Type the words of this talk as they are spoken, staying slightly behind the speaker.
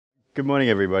Good morning,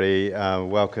 everybody.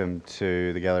 Welcome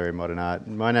to the Gallery of Modern Art.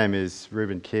 My name is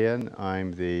Ruben Kian.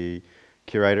 I'm the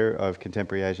curator of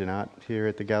contemporary Asian art here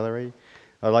at the gallery.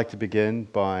 I'd like to begin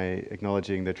by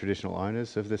acknowledging the traditional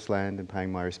owners of this land and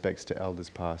paying my respects to elders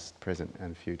past, present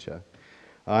and future.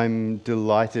 I'm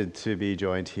delighted to be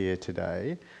joined here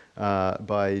today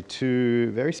by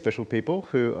two very special people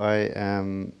who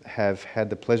I have had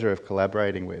the pleasure of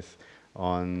collaborating with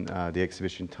on the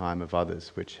exhibition Time of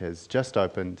Others, which has just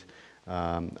opened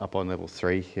up on level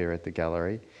 3 here at the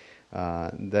gallery.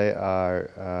 They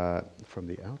are from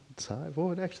the outside,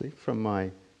 well, actually from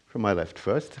my left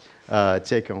first,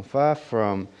 GOMA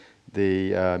from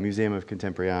the Museum of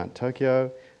Contemporary Art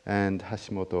Tokyo, and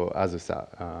Hashimoto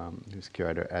Azusa, who's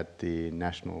curator at the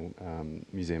National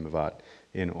Museum of Art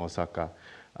in Osaka.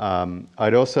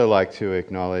 I'd also like to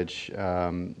acknowledge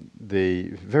the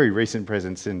very recent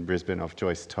presence in Brisbane of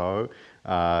Joyce To,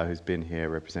 who's been here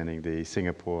representing the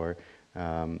Singapore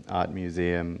Art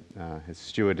Museum, has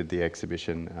stewarded the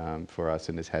exhibition for us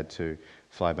and has had to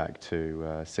fly back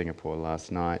to Singapore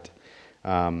last night.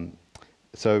 But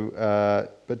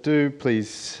do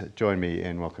please join me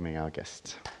in welcoming our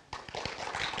guests.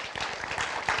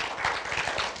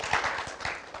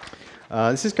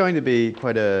 This is going to be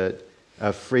quite a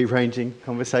free-ranging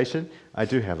conversation. I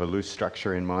do have a loose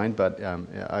structure in mind, but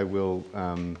I will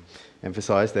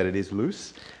emphasize that it is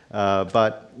loose.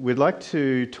 But we'd like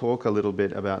to talk a little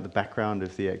bit about the background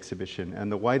of the exhibition and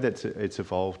the way that it's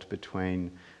evolved between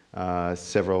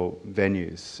several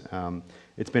venues.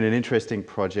 It's been an interesting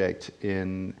project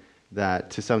in that,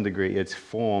 to some degree, its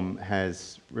form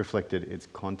has reflected its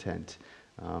content.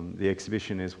 The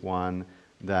exhibition is one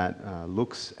that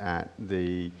looks at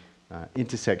the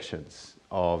intersections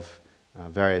of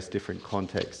various different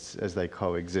contexts as they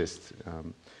coexist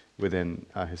within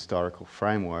a historical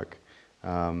framework,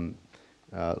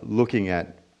 looking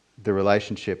at the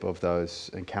relationship of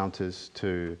those encounters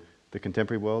to the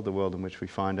contemporary world, the world in which we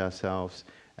find ourselves,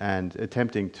 and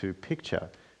attempting to picture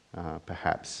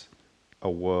perhaps a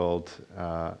world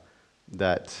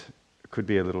that could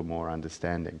be a little more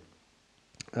understanding.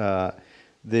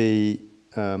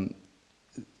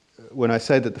 When I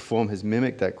say that the form has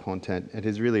mimicked that content, it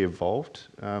has really evolved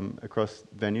across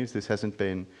venues. This hasn't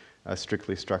been a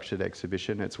strictly structured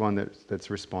exhibition. It's one that's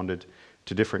responded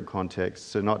to different contexts,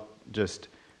 so not just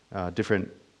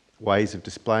different ways of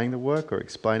displaying the work or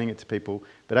explaining it to people,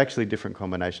 but actually different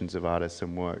combinations of artists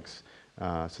and works.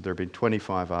 So there have been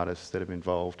 25 artists that have been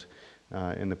involved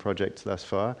in the project thus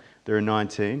far. There are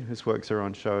 19 whose works are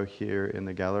on show here in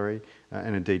the gallery,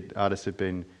 and indeed artists have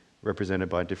been represented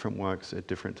by different works at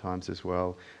different times as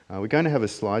well. We're going to have a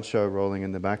slideshow rolling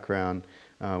in the background,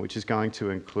 which is going to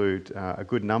include a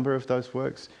good number of those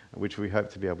works, which we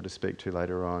hope to be able to speak to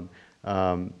later on.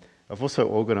 I've also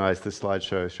organised the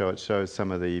slideshow so it shows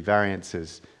some of the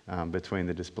variances between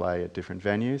the display at different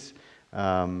venues,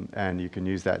 and you can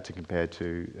use that to compare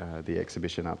to the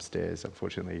exhibition upstairs.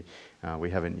 Unfortunately,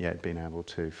 we haven't yet been able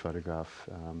to photograph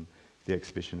the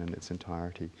exhibition in its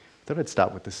entirety. I thought I'd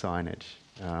start with the signage,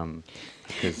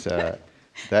 because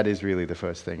that is really the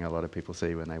first thing a lot of people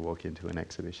see when they walk into an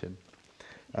exhibition.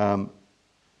 In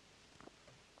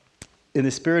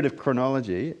the spirit of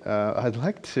chronology, I'd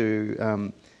like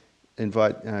to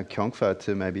invite QAGOMA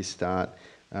to maybe start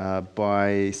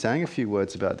by saying a few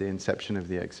words about the inception of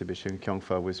the exhibition.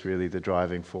 QAGOMA was really the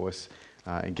driving force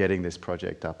in getting this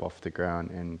project up off the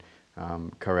ground and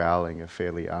corralling a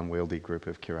fairly unwieldy group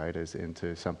of curators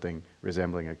into something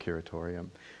resembling a curatorium.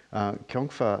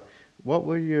 QAGOMA, what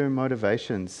were your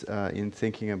motivations in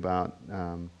thinking about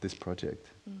this project?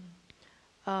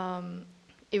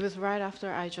 It was right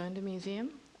after I joined the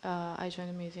museum. I joined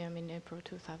the museum in April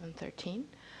 2013.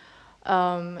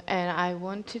 And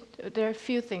there are a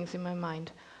few things in my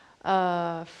mind.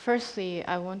 Firstly,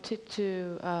 I wanted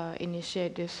to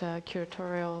initiate this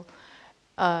curatorial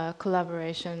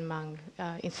collaboration among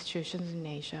institutions in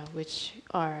Asia, which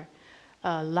are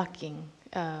lacking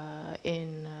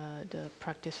in the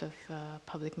practice of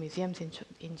public museums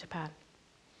in Japan.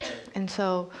 And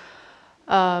so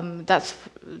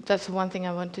that's one thing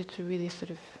I wanted to really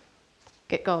sort of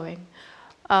get going.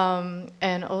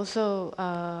 And also,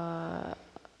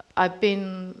 I've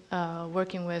been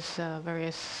working with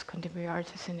various contemporary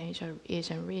artists in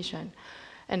Asian region,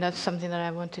 and that's something that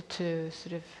I wanted to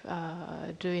sort of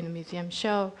do in a museum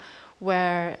show,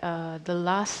 where the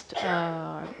last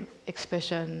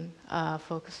exhibition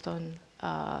focused on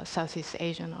Southeast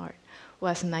Asian art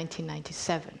was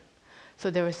 1997. So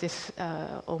there was this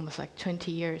almost like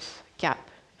 20 years gap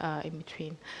in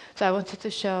between. So I wanted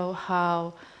to show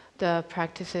how the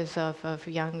practices of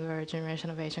younger generation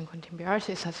of Asian contemporary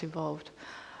artists has evolved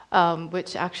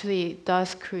which actually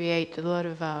does create a lot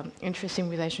of interesting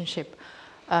relationship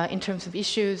in terms of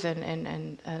issues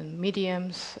and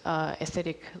mediums,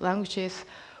 aesthetic languages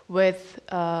with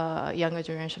younger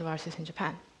generation of artists in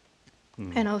Japan.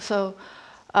 And also,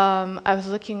 I was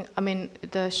looking, I mean,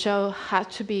 the show had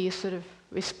to be sort of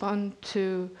respond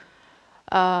to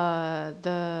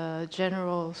the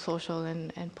general social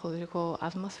and political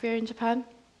atmosphere in Japan,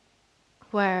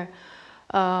 where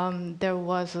there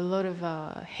was a lot of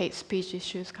hate speech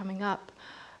issues coming up,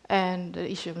 and the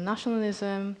issue of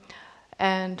nationalism,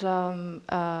 and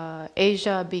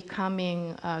Asia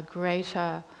becoming a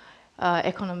greater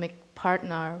economic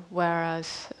partner,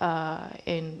 whereas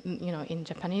in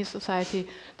Japanese society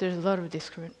there's a lot of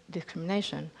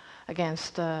discrimination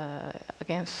against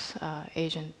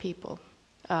Asian people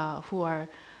who are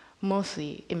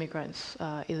mostly immigrants,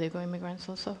 illegal immigrants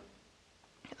also.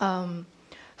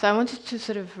 So I wanted to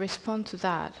sort of respond to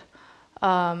that,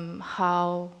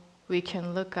 how we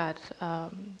can look at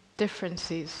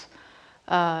differences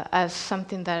as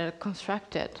something that are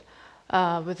constructed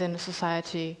within a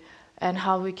society, and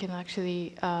how we can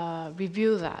actually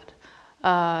review that.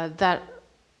 That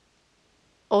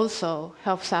also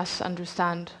helps us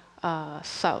understand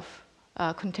self,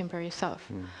 contemporary self.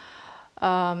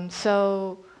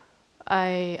 So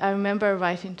I remember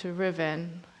writing to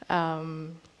Ruben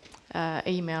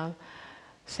email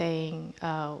saying,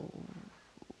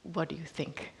 what do you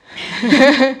think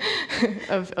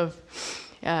of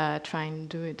trying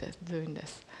doing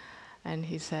this? And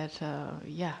he said,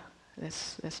 yeah,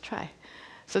 let's try.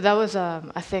 So that was,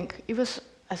 I think, it was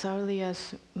as early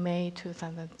as May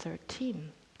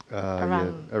 2013.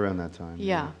 Around that time.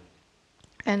 Yeah.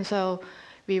 And so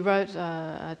we wrote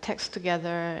a text together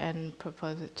and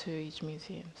proposed it to each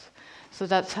museums. So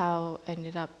that's how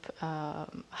ended up.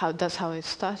 That's how it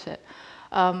started.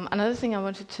 Another thing I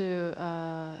wanted to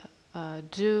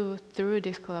do through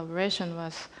this collaboration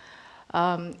was,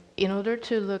 in order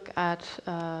to look at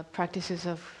practices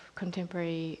of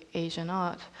contemporary Asian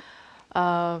art,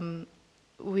 I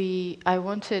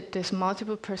wanted this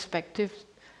multiple perspective,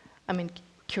 I mean,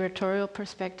 curatorial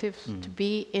perspectives to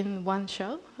be in one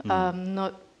show.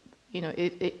 Not,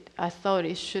 I thought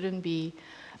it shouldn't be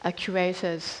a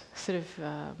curator's sort of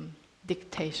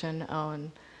dictation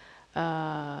on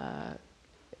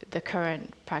the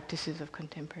current practices of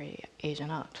contemporary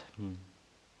Asian art.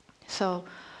 So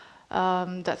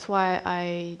that's why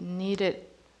I needed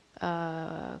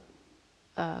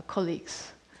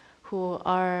colleagues who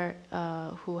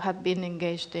have been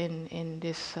engaged in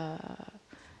this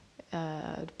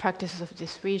practices of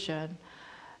this region,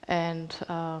 and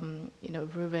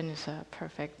Ruben is a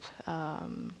perfect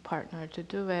partner to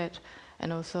do it,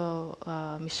 and also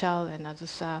Michelle and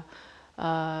Azusa.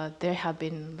 They have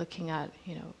been looking at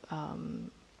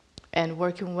and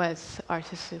working with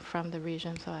artists from the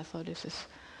region, so I thought this is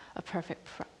a perfect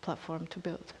platform to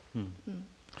build.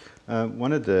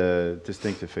 One of the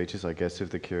distinctive features, I guess, of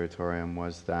the curatorium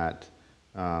was that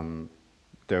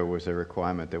there was a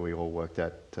requirement that we all worked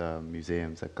at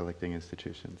museums, at collecting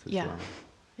institutions as well.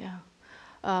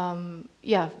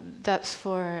 Yeah, that's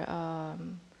for,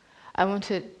 I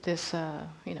wanted this,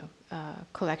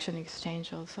 collection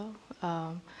exchange also,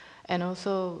 and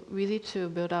also really to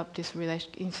build up this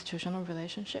institutional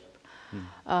relationship.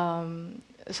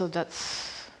 So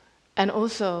that's, and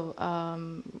also,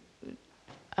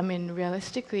 I mean,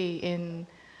 realistically, in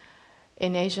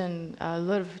Asian, a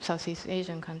lot of Southeast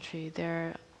Asian countries,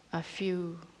 there are a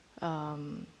few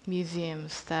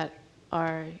museums that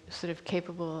are sort of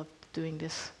capable of doing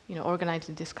this,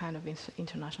 organizing this kind of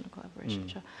international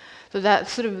collaboration. So that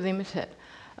sort of limited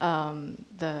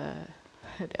the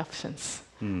options.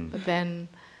 But then,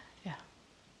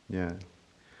 Yeah,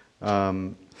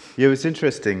 it was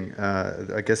interesting.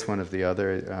 I guess one of the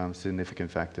other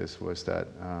significant factors was that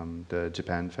the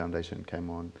Japan Foundation came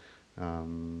on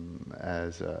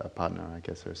as a partner, I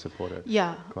guess, or a supporter.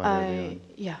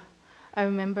 I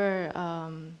remember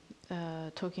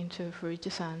talking to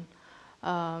Furichi-san,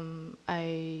 and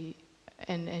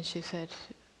she said,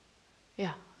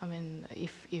 I mean,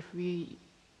 if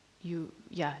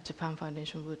Japan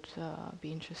Foundation would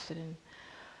be interested in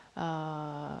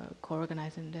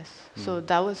co-organizing this. So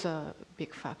that was a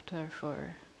big factor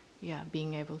for,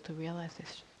 being able to realize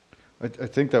this. I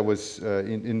think that was,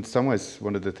 in some ways,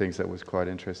 one of the things that was quite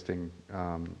interesting,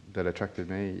 that attracted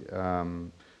me,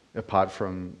 apart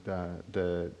from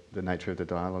the nature of the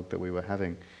dialogue that we were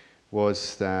having,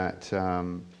 was that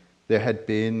there had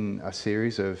been a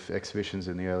series of exhibitions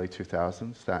in the early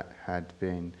 2000s that had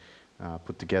been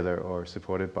put together or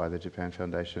supported by the Japan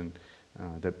Foundation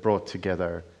that brought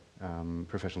together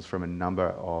professionals from a number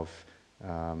of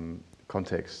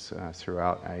contexts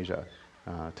throughout Asia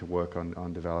to work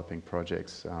on developing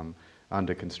projects.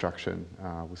 Under construction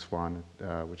was one,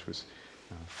 which was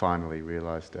finally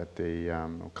realised at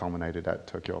or culminated at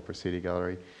Tokyo Opera City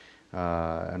Gallery.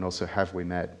 And also Have We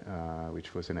Met,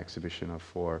 which was an exhibition of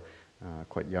 4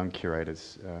 quite young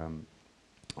curators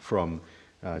from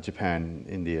Japan,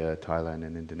 India, Thailand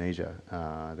and Indonesia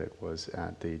that was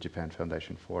at the Japan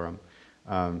Foundation Forum.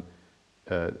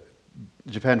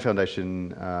 Japan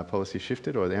Foundation policy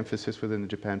shifted, or the emphasis within the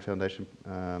Japan Foundation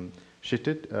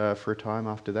shifted for a time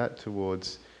after that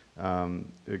towards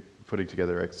putting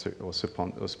together or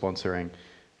sponsoring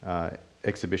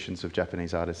exhibitions of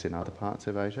Japanese artists in other parts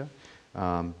of Asia.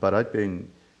 But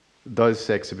those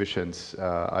exhibitions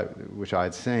which I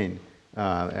had seen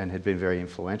and had been very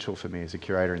influential for me as a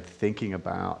curator in thinking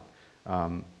about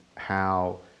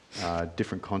how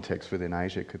different contexts within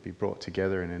Asia could be brought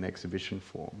together in an exhibition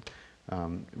form,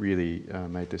 really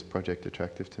made this project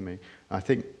attractive to me. I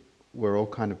think we're all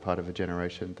kind of part of a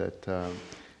generation that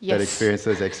that experienced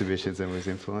those exhibitions and was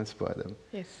influenced by them.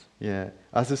 Yes. Yeah.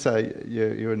 As I say,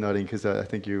 you were nodding because I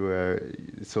think you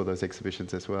saw those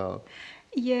exhibitions as well.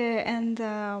 Yeah, and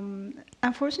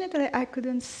unfortunately I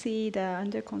couldn't see the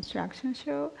under construction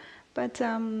show, but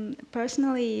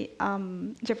personally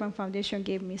Japan Foundation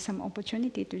gave me some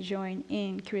opportunity to join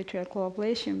in curatorial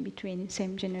collaboration between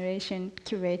same generation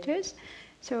curators.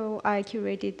 So I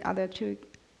curated other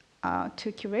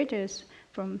two curators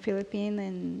from Philippines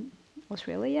and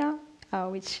Australia,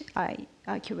 which I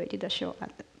curated a show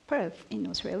at Perth in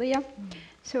Australia.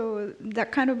 So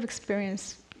that kind of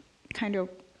experience kind of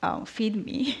feed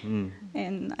me,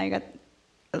 and I got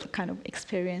a kind of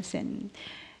experience, and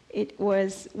it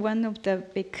was one of the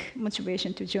big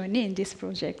motivation to join in this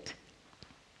project.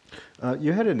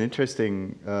 You had an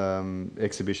interesting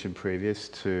exhibition previous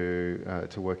to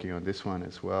working on this one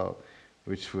as well,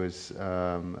 which was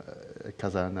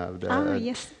Kazana of the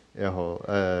Yes. air hole.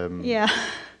 Yeah.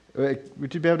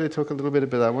 Would you be able to talk a little bit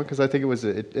about that one? Because I think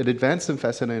it advanced some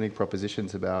fascinating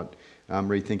propositions about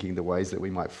rethinking the ways that we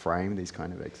might frame these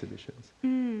kind of exhibitions.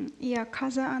 Yeah,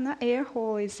 Kazana Air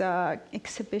Hall is an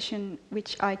exhibition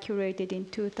which I curated in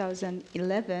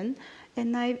 2011,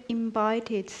 and I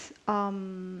invited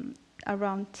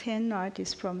around 10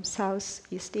 artists from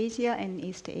Southeast Asia and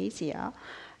East Asia.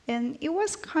 And it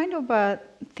was kind of a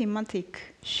thematic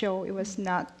show. It was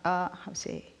not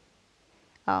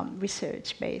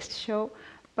research-based show,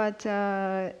 but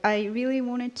I really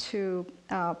wanted to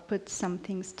put some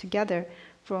things together.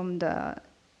 From the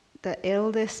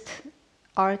eldest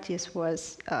artist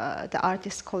was the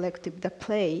artist collective, The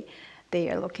Play. They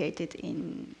are located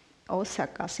in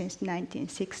Osaka since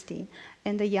 1960,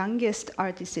 and the youngest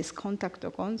artist is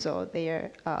Contacto Gonzo. They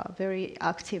are very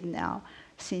active now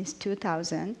since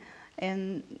 2000,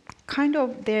 and kind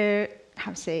of their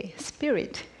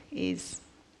spirit is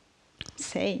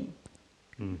same.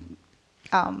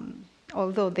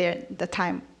 Although the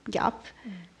time gap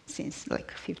since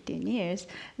like 15 years,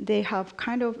 they have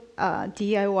kind of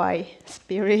DIY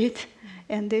spirit,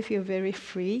 and they feel very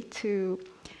free to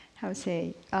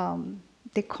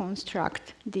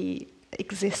deconstruct the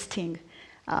existing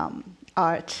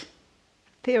art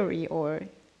theory or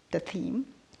the theme.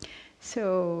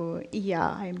 So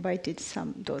yeah, I invited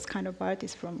those kind of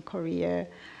artists from Korea,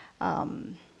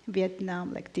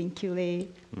 Vietnam, like Dinh Quy Lê.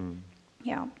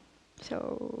 Yeah.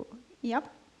 So yep.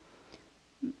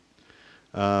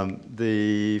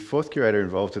 The fourth curator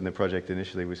involved in the project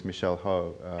initially was Michelle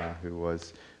Ho, who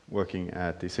was working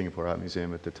at the Singapore Art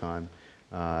Museum at the time,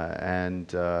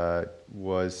 and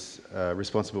was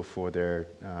responsible for their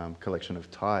collection of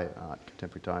Thai art,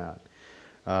 contemporary Thai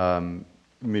art.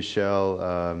 Michelle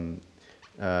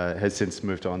has since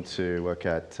moved on to work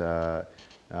at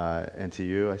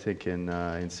NTU, I think,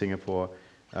 in Singapore,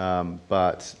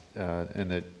 but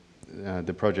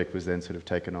the project was then sort of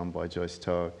taken on by Joyce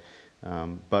Toh.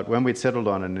 But when we'd settled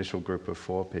on an initial group of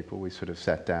 4 people, we sort of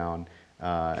sat down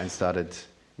and started.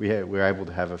 We were able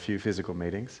to have a few physical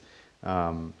meetings.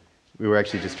 We were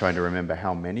actually just trying to remember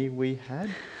how many we had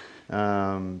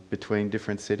between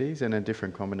different cities and in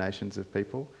different combinations of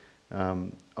people.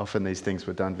 Often these things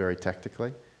were done very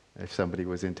tactically. If somebody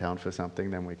was in town for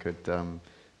something, then we could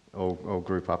all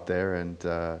group up there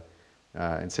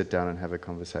and sit down and have a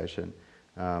conversation.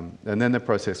 And then the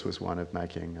process was one of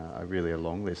making really a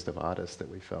long list of artists that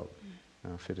we felt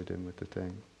fitted in with the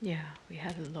thing. Yeah, we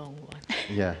had a long one.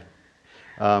 Yeah.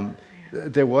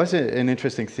 There was an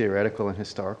interesting theoretical and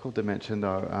historical dimension,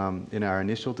 though, in our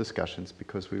initial discussions,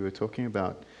 because we were talking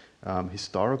about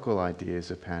historical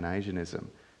ideas of Pan-Asianism,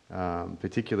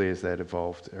 particularly as that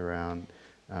evolved around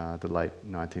the late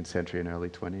 19th century and early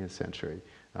 20th century,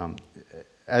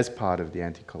 as part of the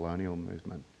anti-colonial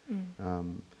movement.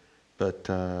 But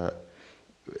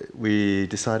we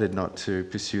decided not to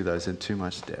pursue those in too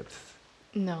much depth.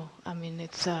 No, I mean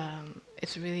it's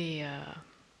really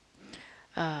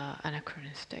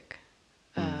anachronistic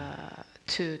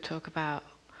to talk about,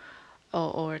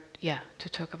 to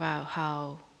talk about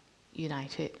how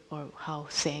united or how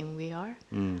same we are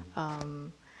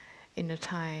in a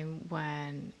time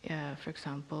when, for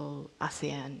example,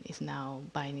 ASEAN is now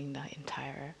binding the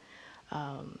entire,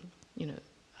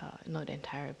 not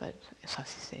entire, but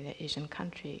Southeast Asian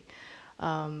country,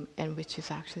 and which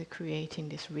is actually creating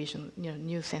this region,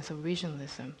 new sense of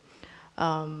regionalism.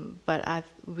 But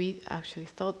we actually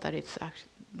thought that it's actually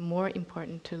more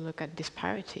important to look at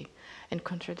disparity and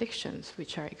contradictions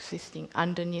which are existing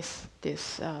underneath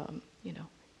this,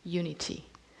 unity.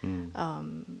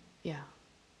 Yeah,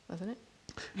 wasn't it?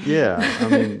 Yeah, I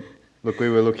mean, look, we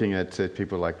were looking at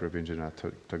people like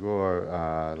Rabindranath Tagore,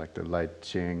 like the late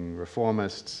Qing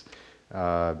reformists,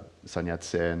 Sun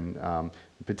Yat-sen,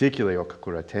 particularly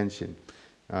Okakura Tenshin,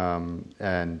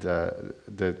 and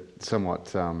the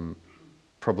somewhat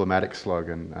problematic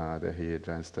slogan that he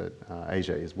advanced that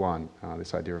Asia is one,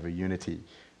 this idea of a unity,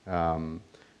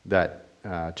 that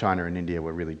China and India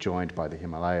were really joined by the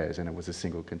Himalayas and it was a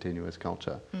single continuous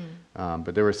culture.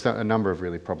 But there were a number of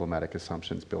really problematic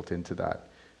assumptions built into that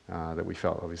that we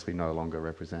felt obviously no longer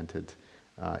represented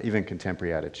even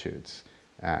contemporary attitudes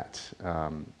at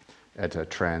a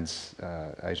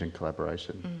trans-Asian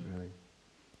collaboration, really.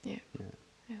 Yeah.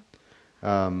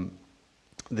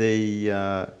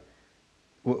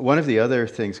 One of the other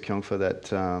things, Kyungfa,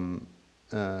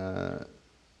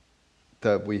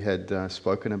 that we had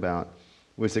spoken about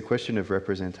was the question of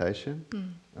representation.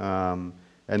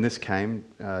 And this came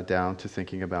down to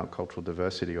thinking about cultural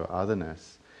diversity or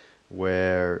otherness,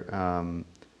 where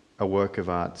a work of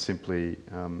art simply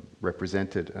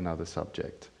represented another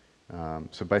subject.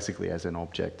 So basically as an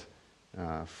object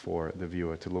for the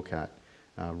viewer to look at,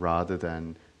 rather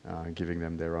than giving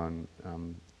them their own,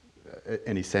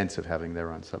 any sense of having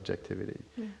their own subjectivity.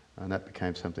 And that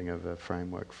became something of a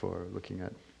framework for looking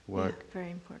at work. Yeah,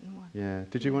 very important one. Yeah.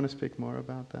 Did you want to speak more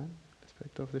about that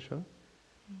aspect of the show?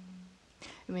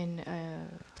 I mean,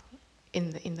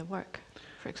 in the work,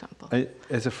 for example.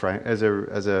 As a framework.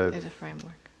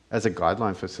 As a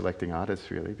guideline for selecting artists,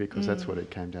 really, because that's what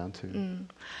it came down to.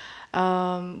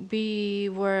 We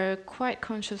were quite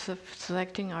conscious of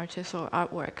selecting artists or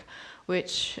artwork,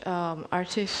 which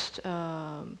artist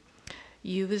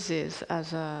uses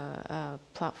as a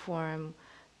platform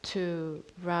to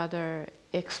rather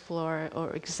explore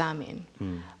or examine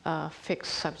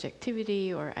fixed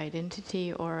subjectivity or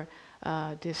identity or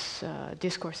this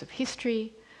discourse of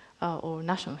history or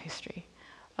national history.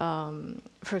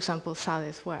 For example,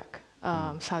 Saleh's work,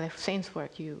 Saleh Hussein's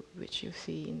work, which you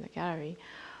see in the gallery.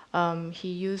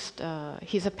 He's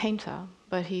a painter,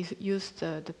 but he's used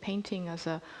the painting as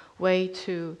a way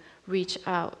to reach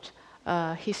out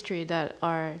history that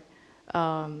are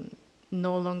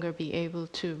no longer be able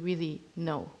to really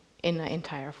know in an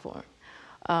entire form.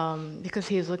 Because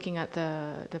he's looking at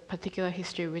the particular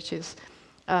history which is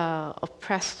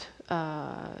oppressed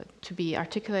to be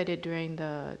articulated during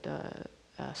the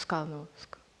Suharto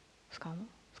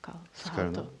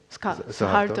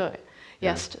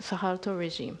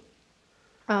regime.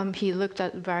 He looked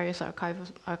at various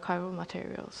archival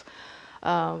materials,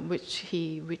 which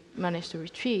he managed to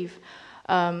retrieve,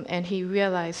 and he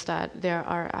realized that there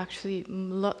are actually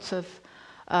lots of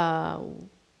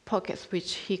pockets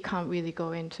which he can't really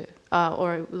go into,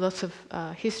 or lots of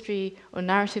history or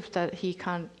narratives that he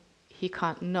can't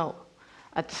know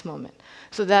at this moment.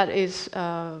 So that is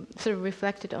sort of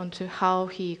reflected onto how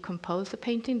he composed the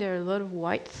painting. There are a lot of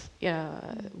white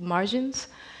margins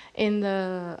in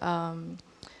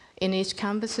each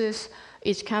canvas,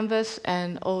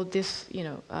 and all this,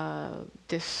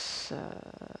 this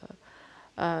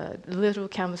little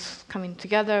canvas coming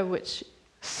together, which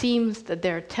seems that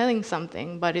they're telling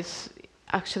something, but it's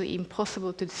actually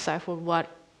impossible to decipher what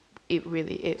it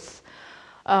really is.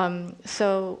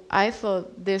 So I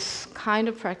thought this kind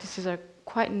of practices are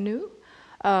quite new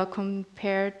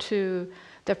compared to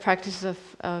the practices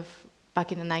of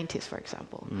back in the 90s, for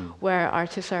example, where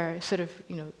artists are sort of,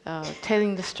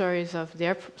 telling the stories of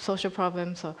their social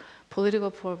problems or political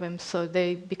problems, so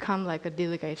they become like a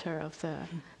delegator of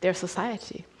their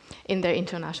society in their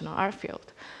international art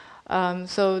field.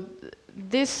 So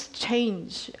this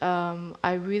change,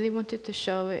 I really wanted to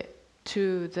show it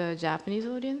to the Japanese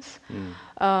audience,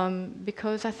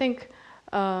 because I think,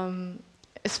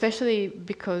 especially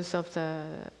because of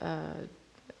the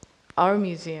our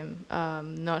museum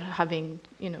not having,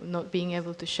 not being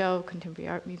able to show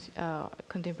contemporary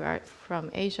art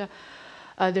from Asia,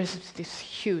 there's this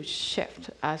huge shift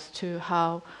as to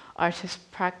how artists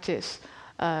practice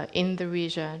in the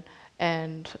region.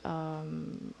 And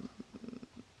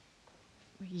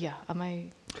yeah, am I?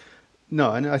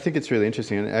 No, and I think it's really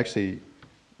interesting. And actually,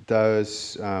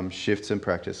 those shifts in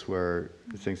practice were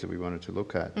the things that we wanted to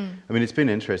look at. I mean, it's been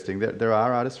interesting. There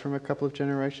are artists from a couple of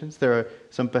generations. There are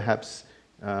some perhaps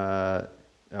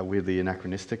weirdly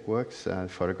anachronistic works,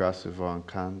 photographs of Wang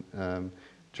Kan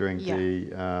during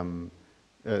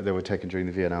that were taken during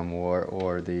the Vietnam War,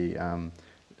 or the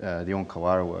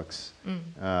Onkawara works.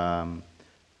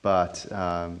 But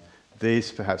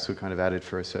these perhaps were kind of added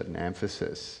for a certain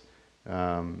emphasis.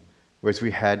 Whereas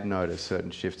we had noticed certain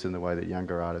shifts in the way that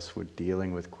younger artists were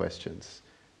dealing with questions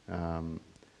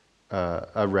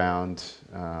around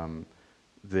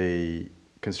the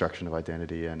construction of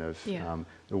identity and of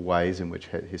the ways in which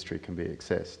history can be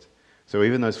accessed. So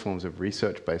even those forms of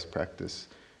research-based practice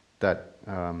that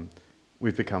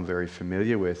we've become very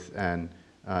familiar with, and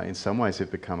in some ways have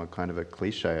become a kind of a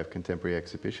cliche of contemporary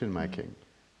exhibition making,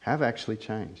 have actually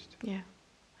changed. Yeah,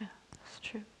 that's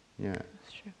true. Yeah.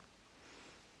 That's true.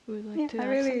 Would you like to I add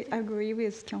really something? agree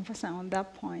with Kyung-fa-san on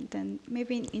that point. And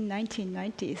maybe in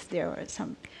 1990s, there were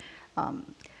some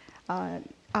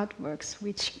artworks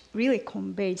which really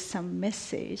conveyed some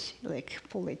message, like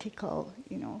political,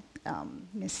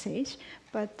 message.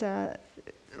 But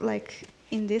like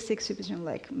in this exhibition,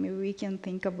 like maybe we can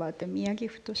think about the Miyagi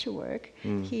Futoshi work.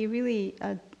 He really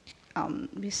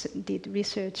did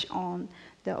research on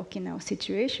the Okinawa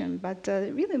situation, but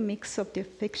really mix of the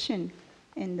fiction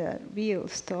and the real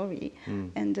story.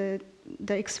 And the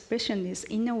expression is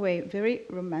in a way very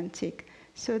romantic.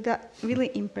 So that really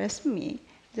impressed me,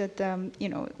 that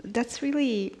that's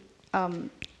really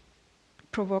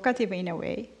provocative in a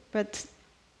way, but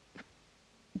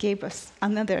gave us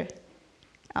another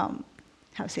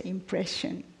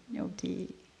impression of the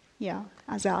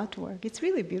as artwork. It's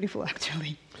really beautiful,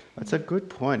 actually. That's a good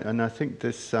point, and I think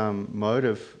this mode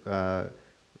of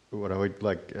what I would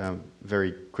like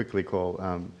very quickly call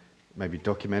maybe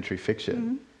documentary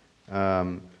fiction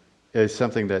is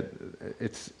something that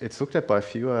it's looked at by a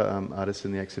few artists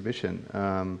in the exhibition.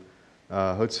 Ho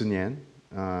Tsun-yen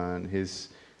and his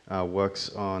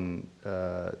works on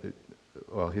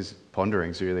his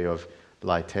ponderings really of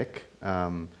Lai Tek,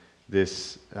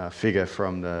 this figure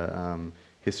from the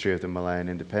history of the Malayan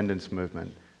independence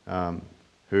movement,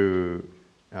 who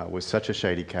was such a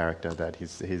shady character that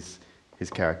his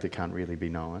character can't really be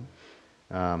known.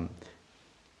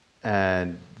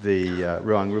 And the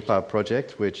Ruang Rupa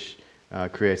project, which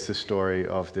creates the story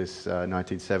of this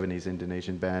 1970s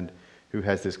Indonesian band who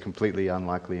has this completely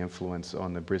unlikely influence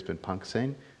on the Brisbane punk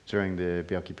scene during the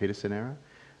Bjelke Peterson era.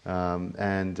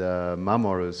 And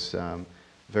Mamoru's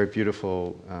very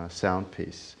beautiful sound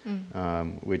piece,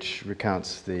 which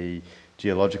recounts the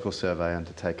geological survey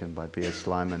undertaken by B.S.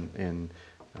 Lyman in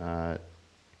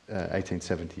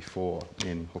 1874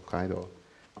 in Hokkaido.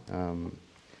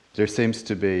 There seems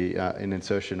to be an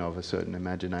insertion of a certain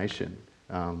imagination,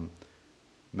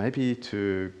 maybe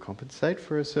to compensate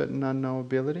for a certain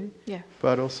unknowability,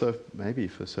 but also maybe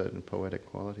for certain poetic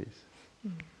qualities.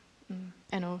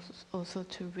 And also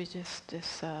to resist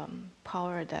this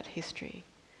power that history,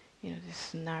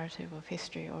 this narrative of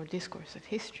history or discourse of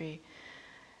history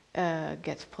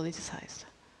gets politicized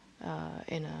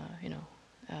in a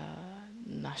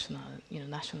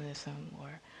nationalism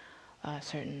or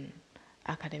certain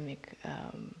academic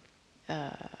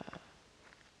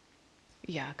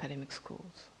academic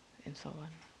schools and so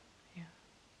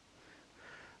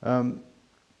on.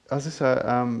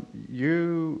 Azusa,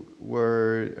 you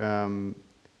were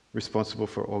responsible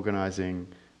for organizing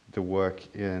the work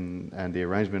and the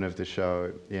arrangement of the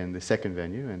show in the second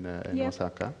venue in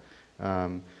Osaka.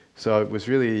 So it was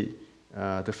really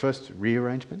the first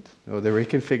rearrangement or the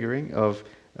reconfiguring of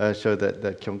a show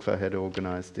that Kyung-fa had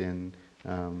organized in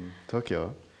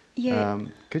Tokyo.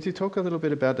 Could you talk a little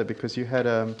bit about that? Because you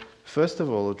had, first of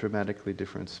all, a dramatically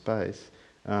different space,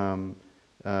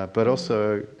 but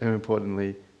also,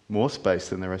 importantly, more space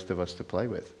than the rest of us to play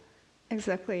with.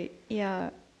 Exactly, yeah.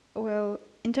 Well,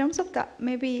 in terms of that,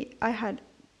 maybe I had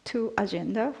two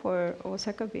agendas for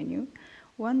Osaka venue.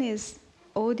 One is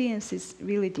audience is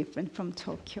really different from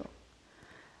Tokyo.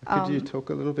 Could you talk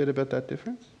a little bit about that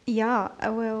difference? Yeah,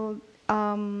 well,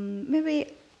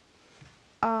 maybe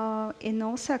in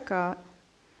Osaka,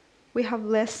 we have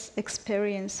less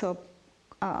experience of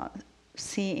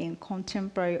seeing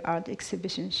contemporary art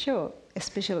exhibition show,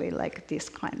 especially like this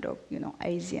kind of,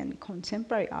 Asian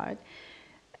contemporary art.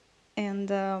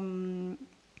 And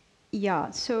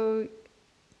yeah, so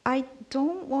I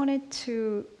don't want it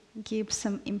to give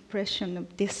some impression of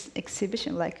this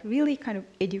exhibition, like really kind of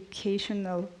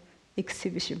educational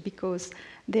exhibition, because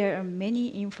there are many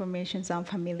informations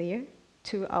unfamiliar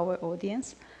to our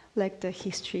audience, like the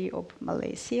history of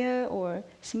Malaysia or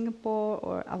Singapore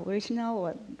or Aboriginal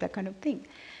or that kind of thing.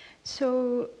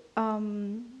 So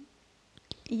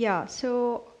yeah,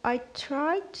 so I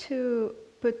try to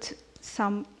put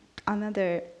some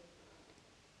another,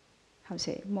 how to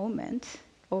say, moment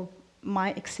of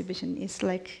my exhibition is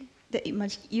like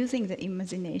using the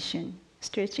imagination.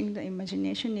 Stretching the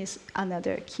imagination is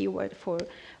another keyword for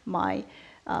my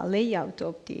layout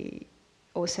of the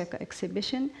Osaka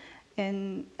exhibition.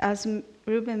 And as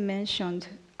Ruben mentioned,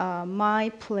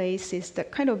 my place is the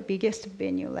kind of biggest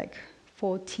venue, like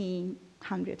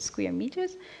 1,400 square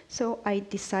meters. So I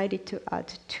decided to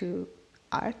add 2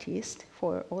 artists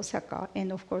for Osaka,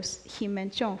 and of course him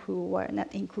and John, who were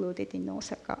not included in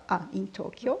in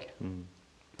Tokyo. Mm.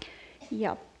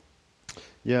 Yeah.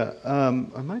 Yeah,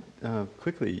 I might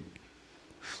quickly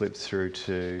flip through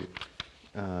to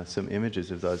some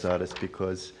images of those artists,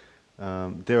 because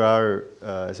there are,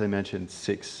 as I mentioned,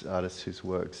 6 artists whose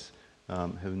works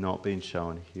have not been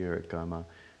shown here at GOMA,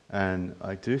 and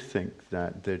I do think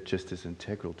that they're just as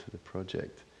integral to the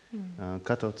project.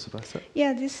 Kato Tsubasa?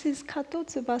 Yeah, this is Kato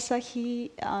Tsubasa.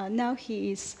 Now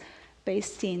he is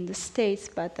based in the States,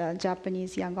 but a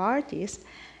Japanese young artist.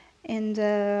 And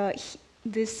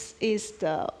this is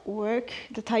the work.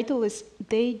 The title is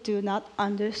 "They Do Not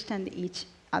Understand Each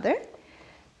Other."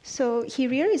 So he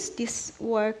realized this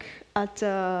work at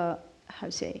an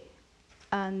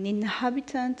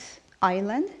inhabitant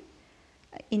island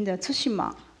in the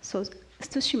Tsushima. So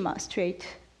Tsushima Strait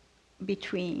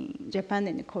between Japan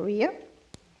and Korea.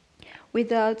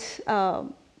 Without,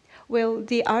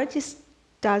 the artist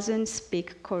doesn't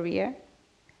speak Korean,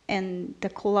 and the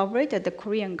collaborator, the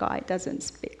Korean guy, doesn't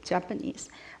speak Japanese.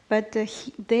 But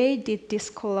they did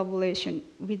this collaboration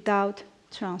without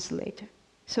translator.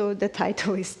 So the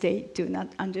title is "They Do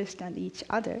Not Understand Each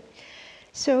Other."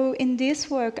 So in this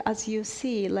work, as you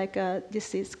see, like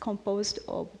this is composed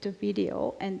of the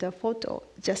video and the photo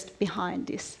just behind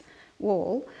this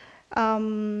wall.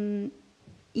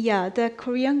 Yeah, the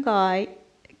Korean guy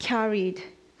carried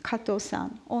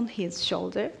Kato-san on his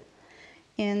shoulder,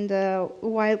 and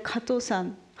while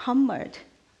Kato-san hammered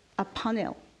a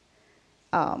panel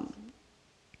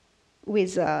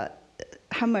with a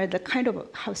hammer, the kind of,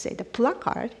 the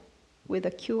placard with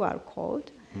a QR code.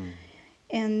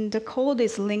 And the code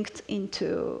is linked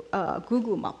into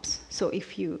Google Maps. So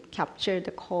if you capture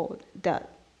the code,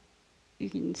 you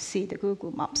can see the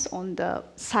Google Maps on the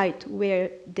site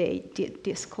where they did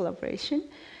this collaboration.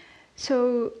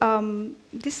 So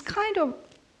this kind of,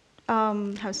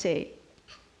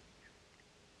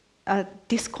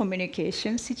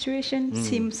 discommunication situation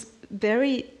seems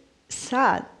very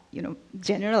sad,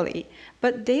 generally,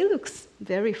 but they look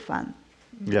very fun.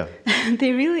 Yeah.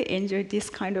 They really enjoy this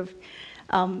kind of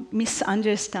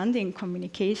misunderstanding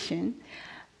communication.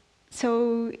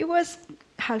 So it was,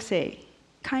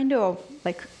 kind of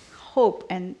like hope,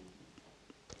 and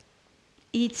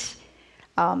each,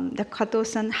 the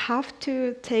Kato-san have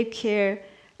to take care,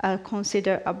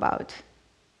 consider about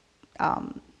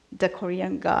the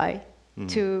Korean guy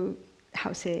to,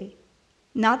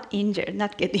 not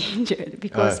get injured,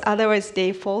 because otherwise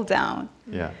they fall down.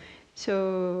 Yeah.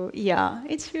 So yeah,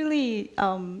 it's really,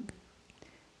 the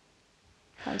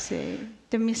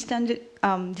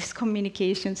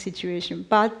miscommunication situation,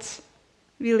 but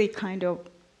really kind of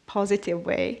positive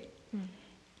way.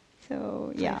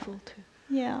 So yeah. Playful too.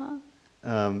 Yeah.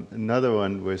 Another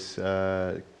one was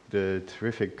the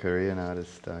terrific Korean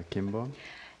artist Kim Bom.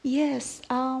 Yes.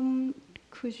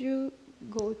 Could you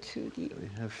go to the We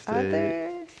have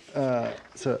other?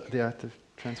 so the art of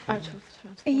transforming. Art of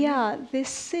transforming. Yeah,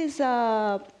 this is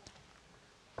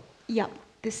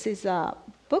a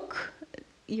book.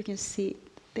 You can see it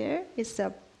there. It's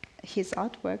his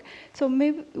artwork. So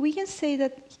maybe we can say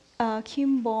that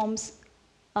Kim Bom's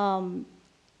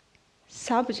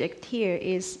subject here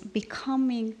is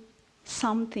becoming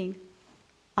something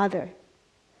other.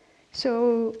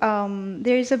 So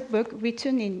there is a book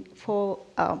written in 4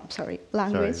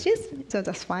 languages. So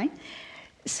that's fine.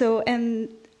 So, and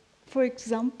for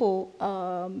example,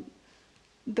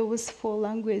 those 4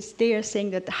 languages, they are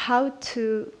saying that how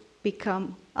to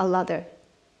become a ladder,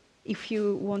 if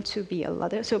you want to be a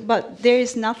ladder. So, but there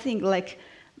is nothing like,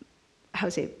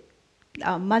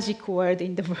 a magic word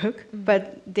in the book,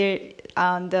 but the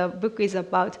book is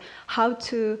about how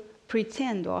to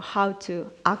pretend or how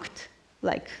to act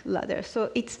like ladder.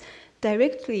 So it's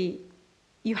directly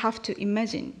you have to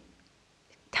imagine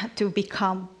to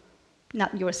become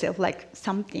not yourself, like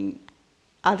something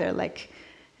other, like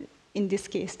in this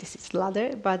case, this is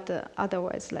ladder, but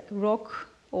otherwise like rock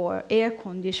or air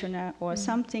conditioner or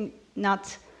something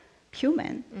not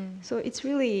human. So it's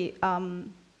really, how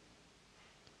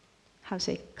to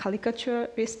say,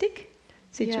 caricaturistic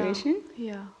situation.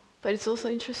 Yeah. But it's also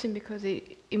interesting because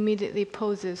it immediately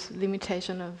poses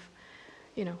limitation of,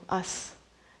 us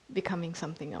becoming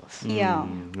something else. Yeah.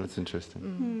 That's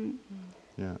interesting.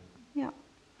 Yeah. Yeah.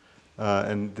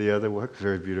 And the other work,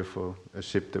 very beautiful, a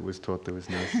ship that was taught there was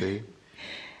no sea.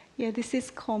 Yeah, this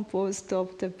is composed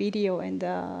of the video and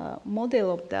the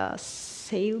model of the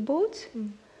sailboat.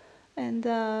 And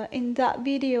in that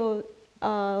video,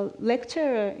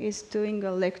 lecturer is doing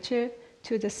a lecture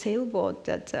to the sailboat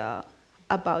that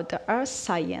about the earth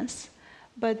science,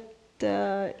 but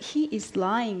he is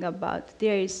lying about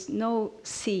there is no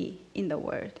sea in the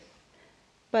world.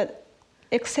 But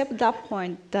except that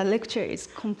point, the lecture is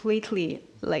completely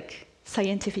like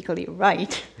scientifically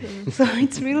right. So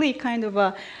it's really kind of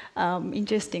a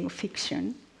interesting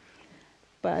fiction.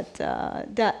 But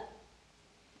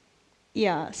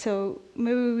so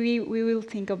maybe we will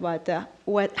think about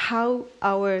how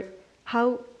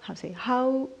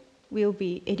we'll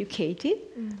be educated,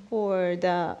 or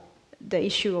the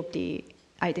issue of the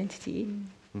identity.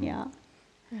 Yeah.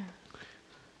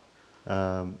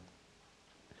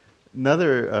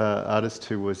 Another artist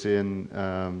who was in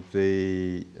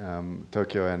the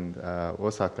Tokyo and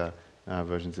Osaka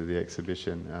versions of the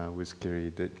exhibition was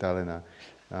Kiri Dalina.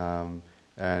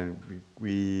 And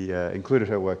we included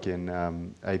her work in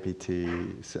APT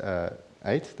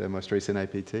 8, the most recent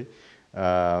APT,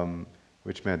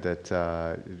 which meant that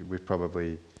we're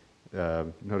probably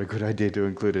not a good idea to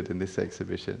include it in this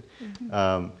exhibition.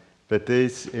 But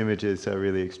these images are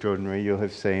really extraordinary. You'll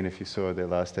have seen, if you saw their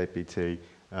last APT,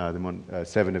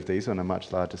 7 of these on a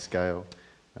much larger scale.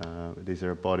 These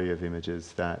are a body of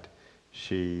images that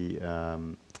she,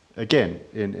 again,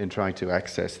 in trying to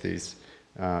access these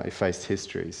effaced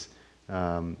histories,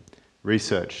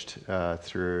 researched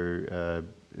through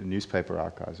newspaper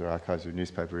archives or archives of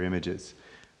newspaper images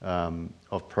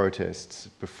of protests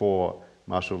before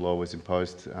martial law was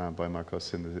imposed by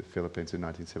Marcos in the Philippines in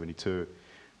 1972,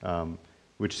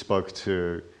 which spoke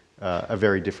to a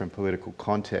very different political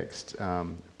context,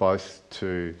 both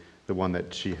to the one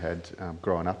that she had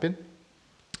grown up in,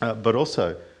 but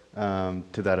also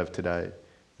to that of today.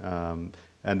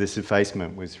 And this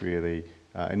effacement was really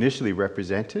initially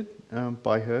represented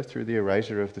by her through the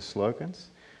erasure of the slogans,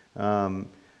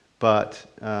 but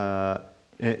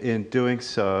in doing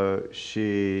so,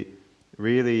 she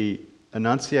really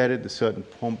enunciated a certain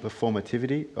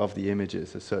performativity of the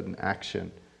images, a certain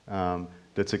action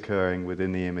that's occurring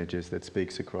within the images that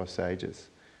speaks across ages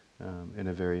in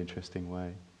a very interesting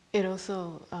way. It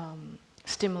also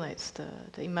stimulates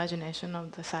the imagination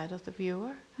of the side of the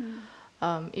viewer.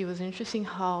 It was interesting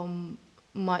how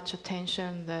much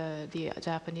attention the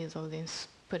Japanese audience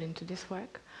put into this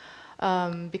work,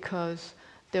 because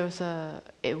there was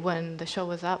when the show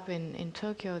was up in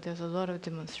Tokyo, there was a lot of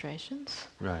demonstrations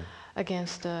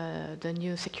against the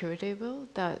new security bill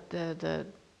that the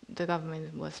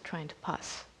government was trying to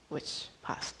pass, which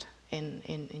passed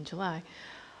in July.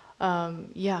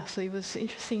 So it was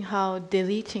interesting how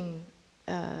deleting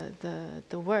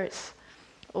the words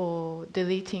or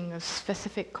deleting a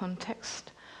specific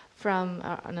context from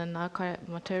an archive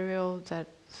material that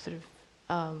sort of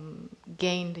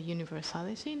gained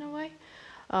universality in a way,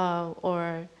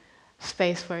 or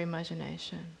space for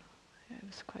imagination. It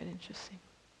was quite interesting.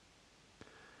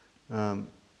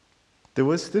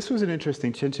 This was an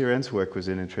interesting, Chen Qiren's work was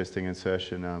an interesting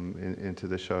insertion into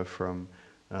the show from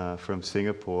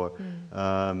Singapore.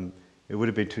 It would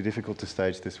have been too difficult to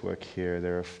stage this work here.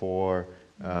 There are four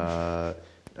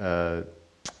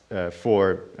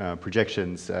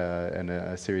projections and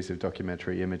a series of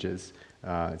documentary images.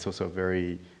 It's also a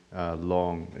very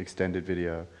long, extended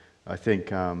video. I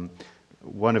think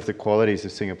one of the qualities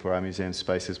of Singapore Art Museum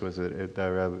spaces was that they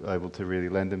were able to really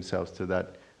lend themselves to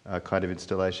that kind of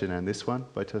installation, and this one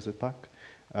by Tosa Pak.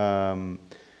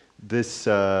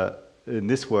 In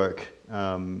this work,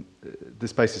 the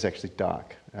space is actually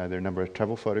dark. There are a number of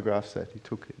travel photographs that he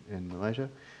took in Malaysia,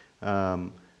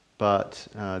 but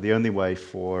the only way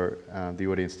for the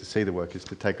audience to see the work is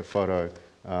to take a photo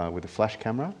with a flash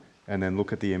camera and then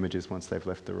look at the images once they've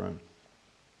left the room.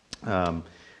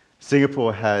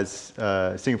 Singapore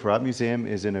Art Museum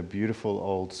is in a beautiful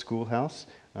old schoolhouse,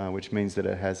 which means that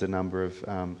it has a number of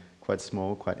quite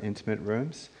small, quite intimate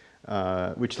rooms,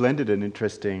 which lended an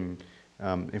interesting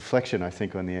inflection, I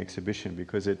think, on the exhibition,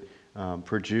 because it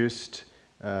produced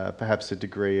perhaps a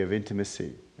degree of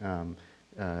intimacy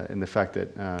in the fact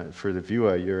that for the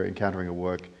viewer you're encountering a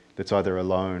work that's either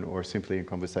alone or simply in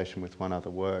conversation with one other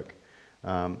work,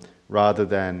 rather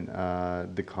than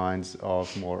the kinds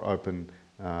of more open,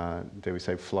 dare we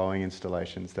say, flowing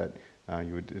installations that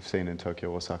you would have seen in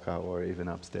Tokyo, Osaka, or even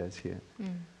upstairs here.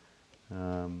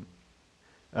 And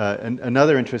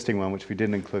another interesting one, which we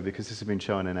didn't include because this has been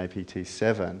shown in APT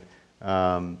 7,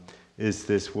 is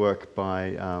this work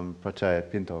by Prachaya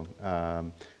Pinto,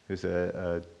 who's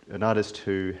an artist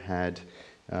who had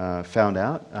found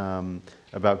out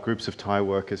about groups of Thai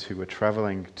workers who were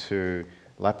traveling to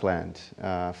Lapland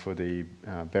for the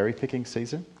berry picking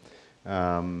season,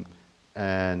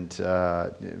 and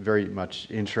very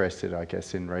much interested, I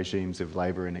guess, in regimes of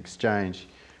labour and exchange,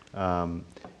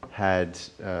 had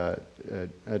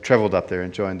travelled up there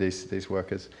and joined these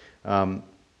workers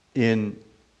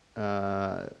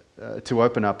to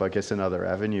open up, I guess, another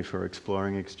avenue for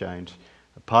exploring exchange.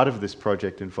 Part of this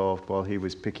project involved, while he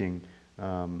was picking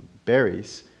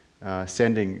berries,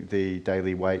 sending the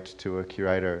daily weight to a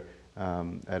curator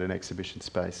at an exhibition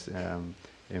space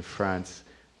in France,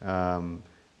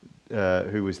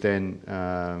 who was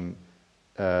then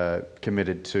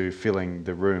committed to filling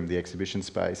the room, the exhibition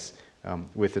space,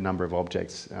 with a number of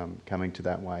objects coming to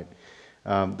that weight.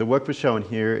 The work was shown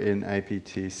here in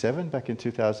APT 7 back in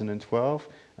 2012,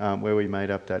 where we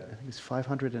made up that, I think it's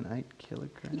 508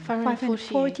 kilograms?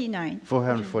 549.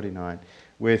 449,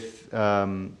 with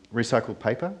recycled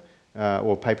paper,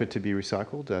 or paper to be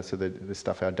recycled, so that the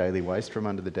stuff, our daily waste from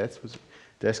under the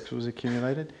desks was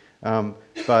accumulated.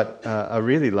 But a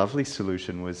really lovely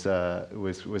solution was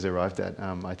arrived at,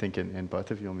 I think, in both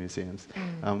of your museums.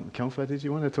 Kyungfa, did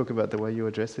you want to talk about the way you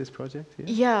address this project here?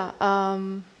 Yeah.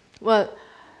 Well,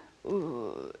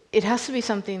 it has to be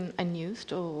something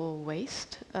unused or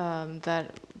waste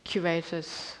that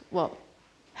curators,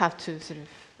 have to sort of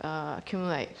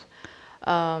accumulate.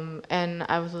 And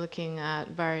I was looking at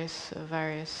various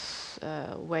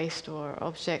waste or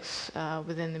objects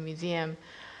within the museum,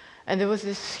 and there was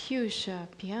this huge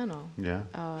piano. Yeah.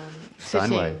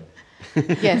 Steinway.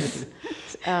 Yes,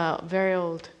 very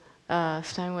old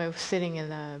Steinway was sitting in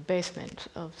the basement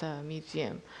of the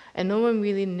museum, and no one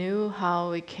really knew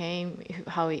how it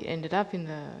ended up in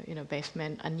the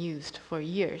basement unused for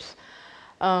years.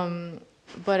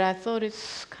 But I thought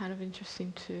it's kind of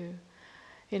interesting to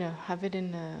have it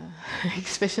in the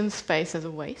exhibition space as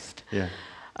a waste. Yeah.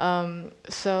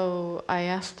 So I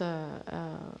asked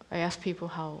people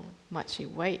how much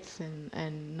it weighs,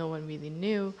 and no one really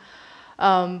knew.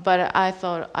 But I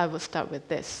thought I would start with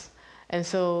this, and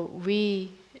so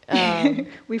we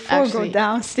we go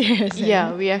downstairs.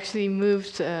 Yeah, we actually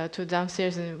moved to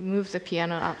downstairs and moved the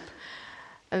piano up.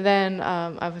 And then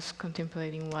I was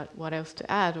contemplating what else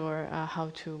to add or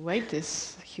how to weight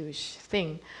this huge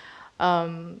thing.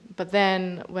 But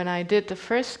then when I did the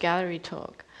first gallery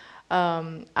talk,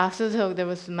 after the talk, there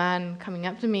was a man coming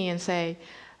up to me and said,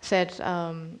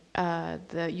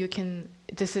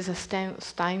 this is a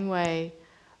Steinway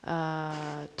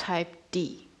type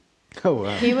D. Oh,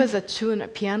 wow. He was a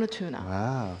piano tuner.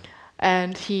 Wow.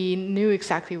 And he knew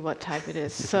exactly what type it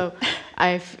is. So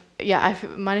I've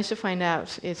managed to find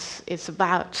out it's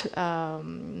about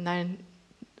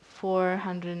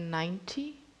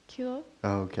 490 kilo.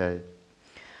 Oh, okay.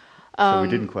 So we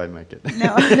didn't quite make it.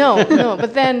 No.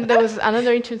 But then there was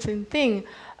another interesting thing.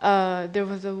 There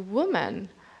was a woman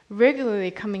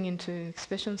regularly coming into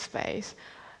exhibition space,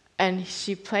 and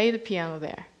she played the piano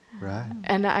there. Right.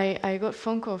 And I got a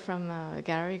phone call from a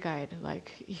gallery guide,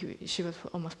 she was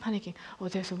almost panicking. Oh,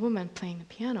 there's a woman playing the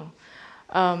piano,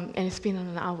 and it's been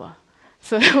an hour.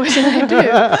 So what should I do?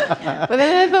 But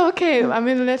then I thought, okay, I'm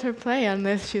gonna let her play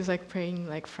unless she's playing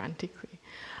frantically.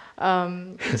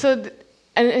 And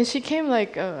she came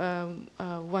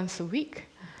once a week.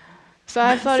 So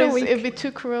I thought it'd be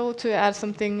too cruel to add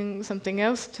something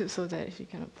else so that she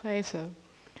cannot play. So.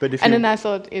 And then I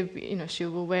thought, she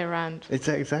will wear around.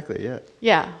 Exactly, yeah.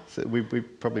 Yeah. So we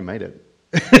probably made it.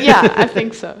 Yeah, I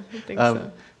think so.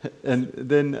 And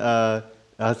then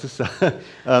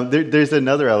there's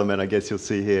another element, I guess you'll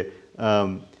see here,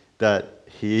 that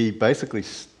he basically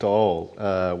stole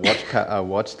a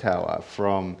watchtower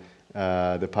from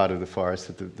the part of the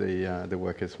forest that the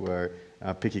workers were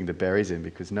picking the berries in,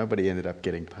 because nobody ended up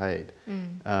getting paid.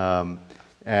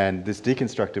 And this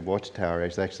deconstructed watchtower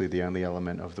is actually the only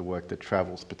element of the work that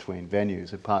travels between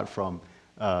venues, apart from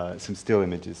some still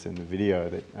images in the video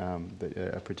that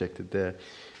are projected there.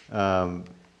 The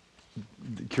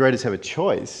curators have a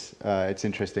choice, it's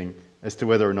interesting, as to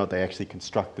whether or not they actually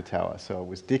construct the tower. So it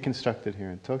was deconstructed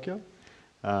here in Tokyo,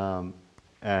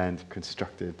 and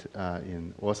constructed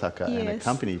in Osaka and Yes.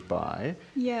 accompanied by.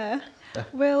 Yeah.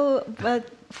 Well, but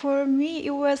for me,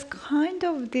 it was kind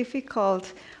of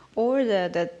difficult order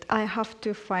that I have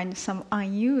to find some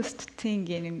unused thing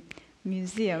in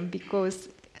museum because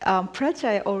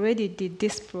Prachai already did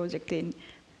this project in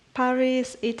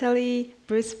Paris, Italy,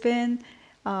 Brisbane,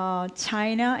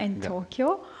 China, and Yeah.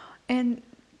 Tokyo, and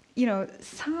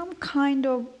some kind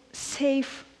of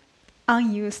safe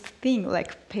unused thing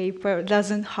like paper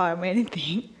doesn't harm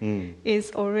anything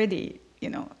is already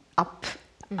up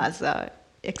as a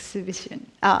exhibition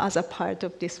as a part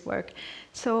of this work.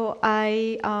 So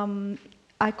I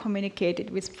communicated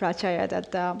with Prachaya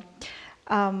that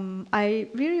I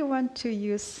really want to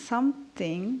use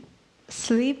something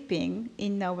sleeping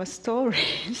in our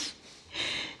storage.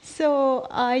 So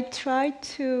I tried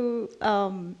to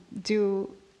do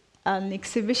an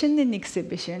exhibition in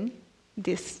exhibition,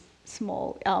 this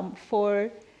small 4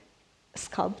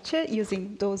 sculpture,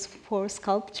 using those 4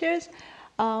 sculptures.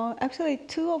 Actually,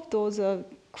 2 of those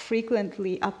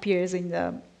frequently appears in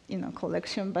the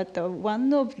collection, but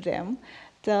one of them,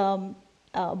 the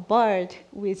bird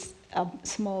with a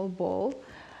small ball,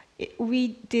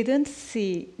 we didn't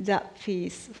see that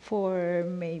piece for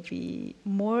maybe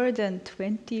more than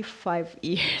 25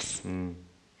 years.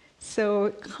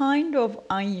 So kind of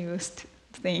unused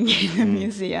thing in the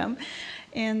museum.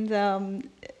 And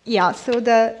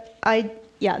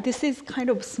this is kind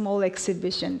of small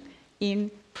exhibition in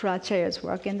Prachaya's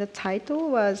work. And the title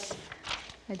was,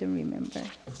 I don't remember.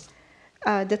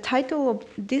 The title of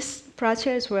this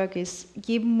Prachaya's work is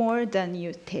Give More Than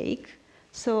You Take.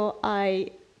 So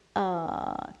I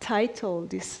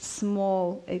titled this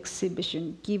small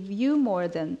exhibition, Give You More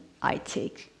Than I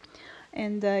Take.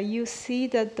 And you see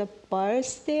that the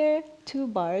bars there, 2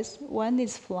 bars, one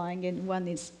is flying and one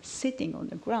is sitting on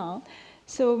the ground.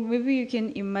 So maybe you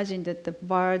can imagine that the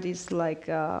bird is like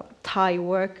a Thai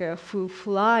worker who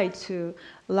fly to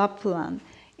Lapland,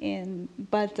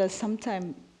 but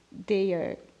sometimes they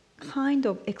are kind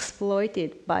of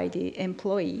exploited by the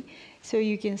employee. So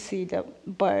you can see the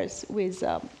birds with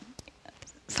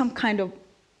some kind of,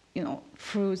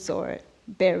 fruits or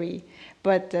berry,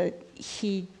 but the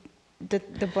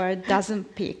bird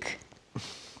doesn't pick.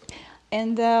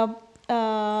 And the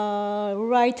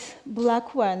right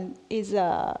black one is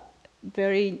a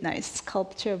very nice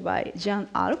sculpture by Jean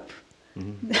Arp.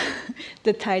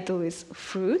 The title is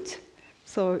Fruit,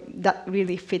 so that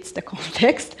really fits the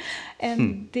context.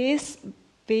 And this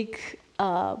big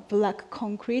black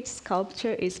concrete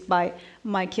sculpture is by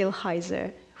Michael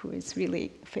Heiser, who is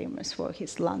really famous for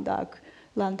his land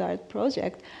art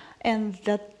project. And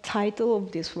the title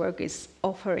of this work is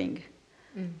Offering.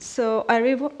 So I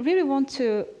really want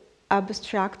to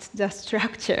abstract the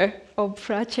structure of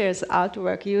Prachaya's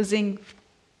artwork using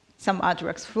some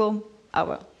artworks from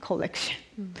our collection.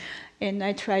 And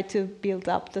I try to build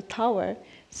up the tower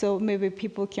so maybe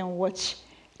people can watch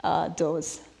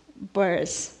those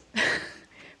birds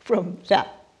from that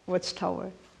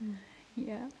watchtower.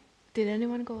 Yeah. Did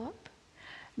anyone go up?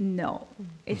 No,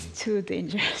 it's too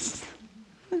dangerous.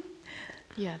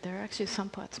 Yeah, there are actually some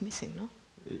parts missing, no?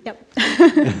 Yep.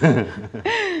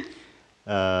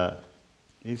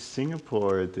 In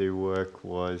Singapore, the work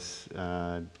was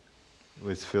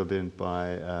filled in by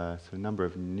a number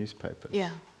of newspapers.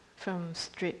 Yeah, from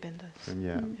street vendors.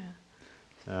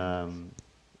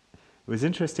 It was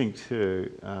interesting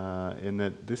too, in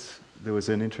that there was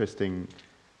an interesting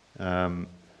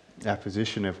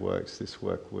apposition of works. This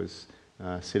work was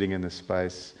sitting in the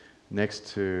space next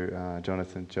to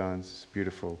Jonathan Jones'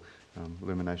 beautiful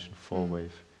illumination fall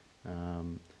weave,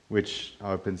 which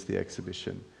opens the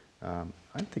exhibition.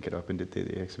 I think it opened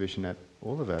the exhibition at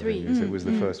all of our venues. It was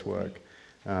the first work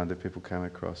that people came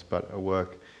across, but a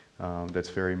work that's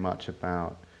very much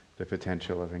about the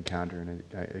potential of encounter and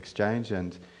exchange,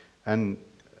 and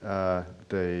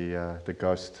the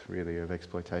ghost really of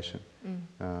exploitation.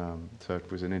 So it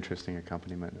was an interesting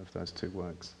accompaniment of those 2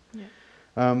 works.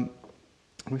 Yeah.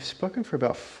 We've spoken for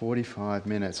about 45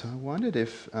 minutes. I wondered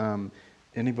if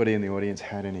anybody in the audience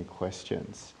had any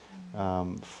questions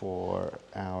for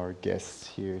our guests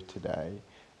here today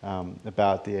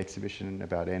about the exhibition,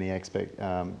 about any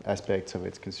aspects of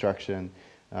its construction,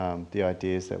 the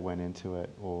ideas that went into it,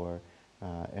 or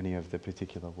any of the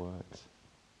particular works.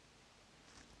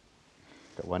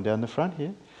 Got one down the front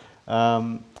here.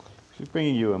 We're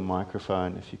bringing you a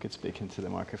microphone, if you could speak into the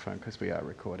microphone, because we are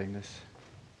recording this.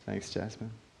 Thanks,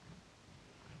 Jasmine.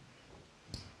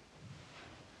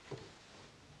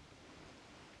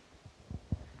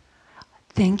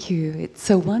 Thank you. It's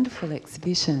a wonderful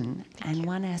exhibition. And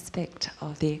one aspect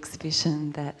of the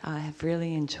exhibition that I have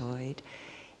really enjoyed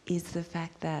is the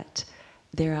fact that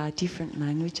there are different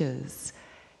languages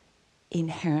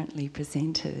inherently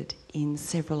presented in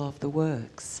several of the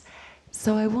works.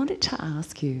 So I wanted to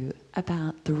ask you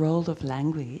about the role of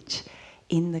language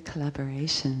in the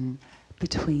collaboration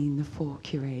between the four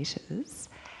curators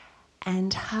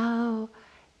and how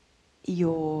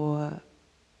your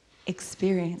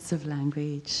experience of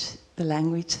language, the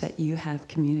language that you have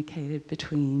communicated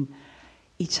between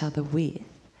each other with,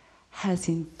 has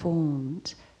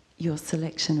informed your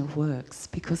selection of works,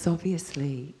 because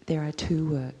obviously there are two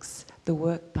works, the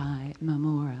work by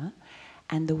Mamora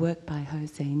and the work by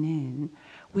Jose Nen,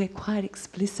 where quite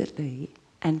explicitly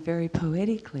and very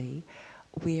poetically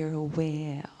we're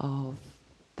aware of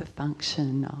the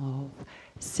function of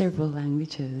several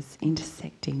languages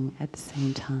intersecting at the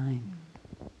same time.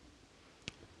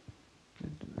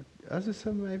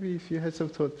 Azusa, maybe if you had some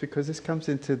thoughts, because this comes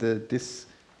into the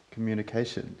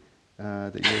discommunication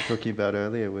that you were talking about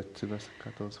earlier with Tsubasa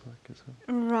Kato's work as well.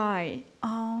 Right.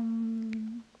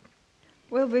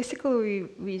 Well, basically,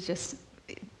 we just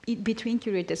between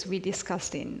curators we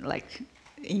discussed in like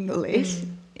English,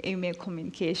 email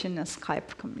communication, and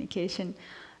Skype communication,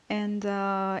 and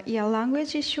yeah,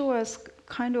 language issue was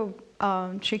kind of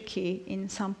tricky in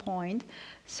some point.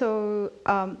 So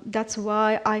that's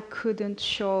why I couldn't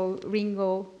show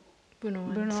Ringo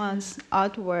Brunoan's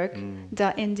artwork,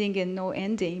 the ending and no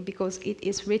ending, because it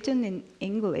is written in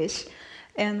English.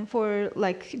 And for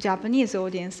like Japanese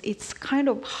audience, it's kind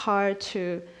of hard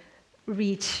to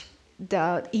reach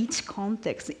each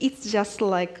context. It's just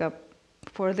like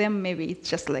for them, maybe it's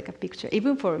just like a picture.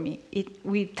 Even for me,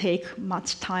 we take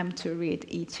much time to read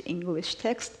each English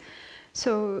text.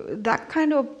 So that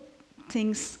kind of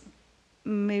things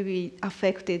maybe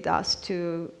affected us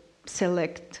to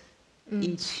select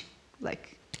each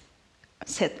like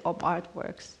set of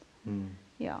artworks.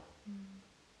 Yeah.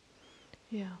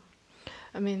 Yeah.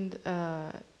 I mean,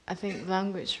 I think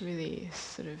language really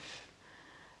sort of,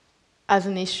 as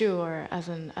an issue or as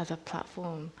a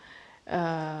platform,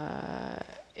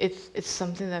 it's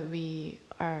something that we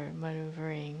are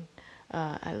maneuvering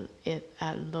at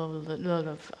a lot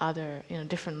of other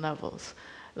different levels.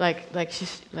 Like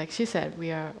she said,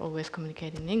 we are always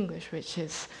communicating in English, which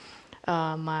is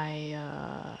my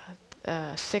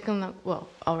our second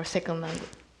language.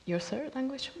 Your third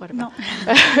language? What about?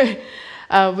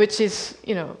 No. Which is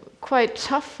quite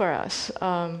tough for us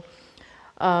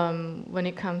when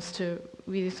it comes to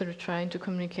really sort of trying to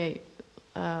communicate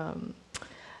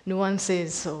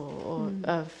nuances or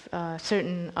of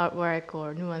certain artwork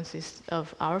or nuances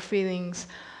of our feelings.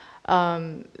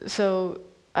 But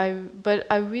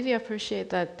I really appreciate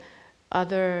that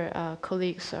other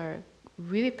colleagues are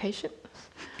really patient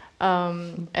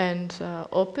and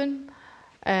open.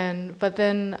 But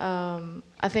then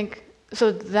I think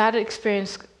so that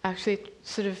experience actually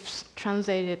sort of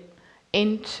translated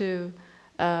into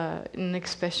an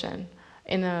expression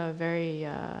in a very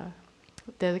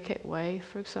delicate way.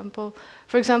 For example,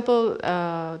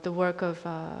 the work of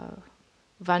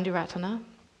Vandi Ratana.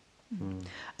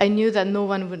 I knew that no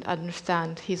one would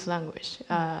understand his language,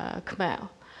 Khmer,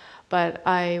 but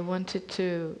I wanted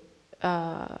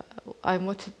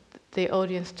the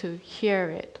audience to hear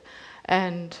it.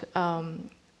 And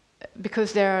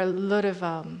because there are a lot of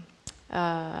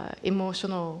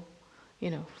emotional,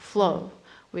 flow,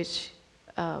 which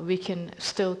we can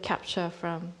still capture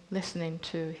from listening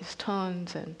to his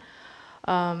tones, and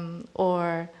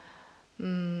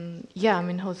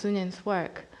Hosunyan's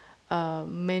work.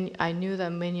 I knew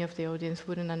that many of the audience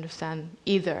wouldn't understand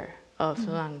either of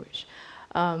the language,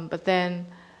 but then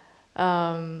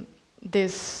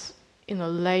this.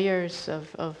 Layers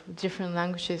of different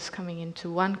languages coming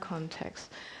into one context.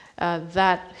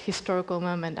 That historical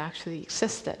moment actually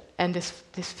existed, and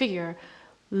this figure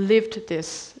lived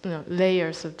this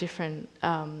layers of different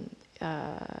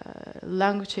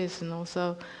languages and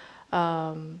also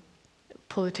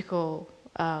political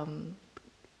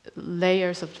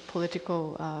layers of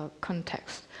political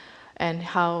context, and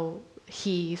how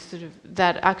he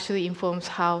that actually informs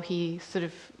how he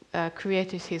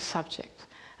created his subject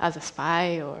as a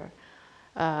spy or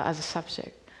as a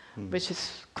subject, which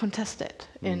is contested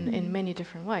in many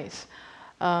different ways,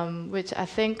 which I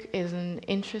think is an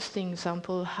interesting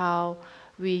example how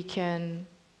we can.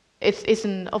 It's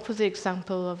an opposite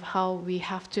example of how we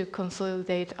have to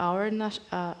consolidate our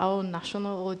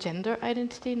national or gender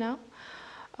identity now.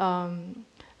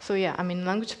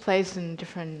 Language plays in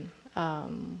different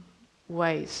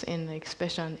ways in the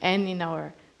expression and in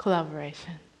our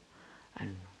collaboration.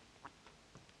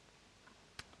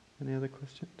 Any other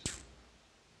questions?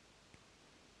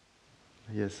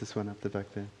 Yes, this one up the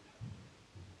back there.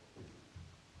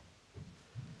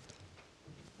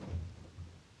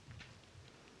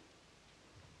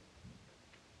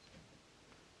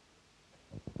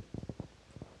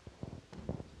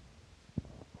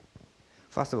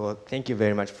 First of all, thank you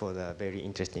very much for the very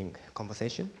interesting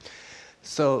conversation.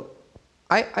 So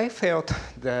I felt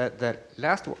that the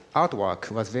last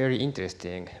artwork was very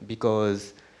interesting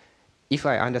because if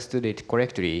I understood it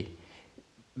correctly,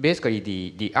 basically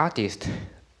the artist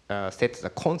sets the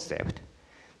concept,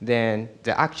 then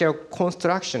the actual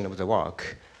construction of the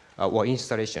work, or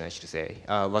installation I should say,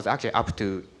 was actually up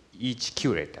to each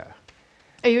curator.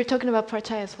 Oh, you're talking about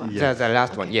Prachaya's work? Yes. The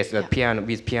last one, Okay, yes, the yeah. piano,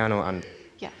 with piano and...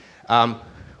 Yeah.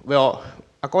 Well,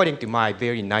 according to my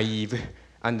very naive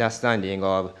understanding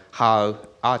of how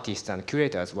artists and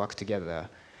curators work together,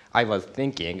 I was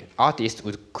thinking artists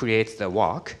would create the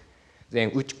work,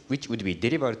 then which would be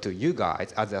delivered to you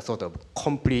guys as a sort of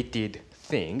completed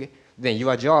thing. Then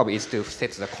your job is to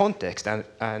set the context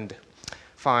and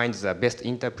find the best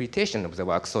interpretation of the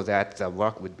work so that the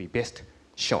work would be best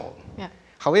shown. Yeah.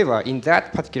 However, in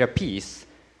that particular piece,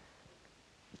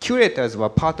 curators were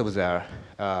part of the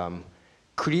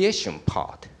creation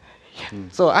part.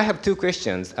 So I have two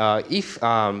questions.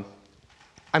 I'm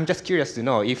just curious to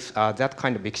know if that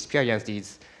kind of experience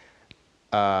is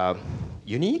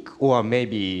unique, or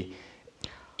maybe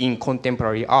in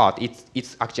contemporary art,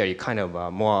 it's actually kind of a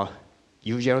more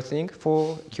usual thing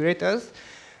for curators.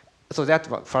 So that's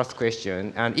the first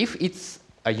question. And if it's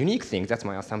a unique thing, that's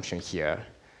my assumption here.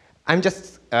 I'm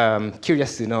just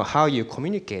curious to know how you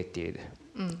communicated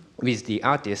with the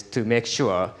artist to make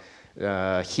sure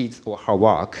his or her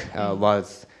work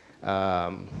was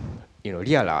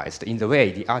realized in the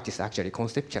way the artist actually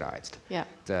conceptualized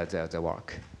the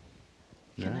work.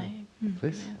 Can I?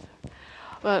 Please.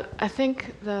 Well, I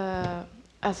think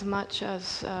as much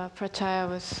as Prachaya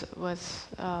was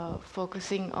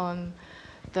focusing on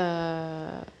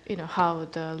the how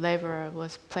the labor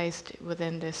was placed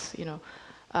within this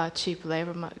cheap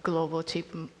labor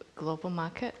global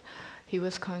market, he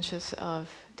was conscious of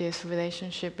this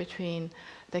relationship between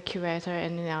the curator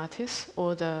and the artist,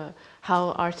 or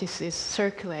how artist is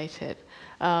circulated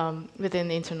within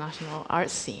the international art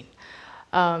scene.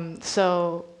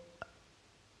 So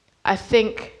I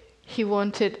think he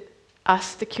wanted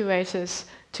us, the curators,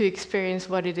 to experience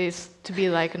what it is to be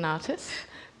like an artist,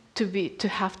 to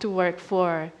have to work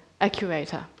for a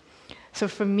curator. So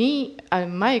for me,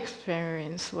 my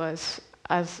experience was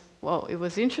it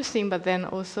was interesting, but then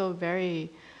also I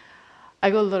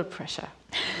got a lot of pressure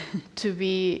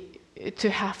to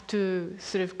have to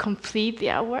sort of complete the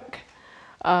artwork.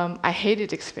 I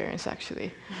hated experience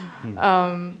actually.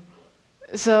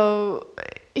 So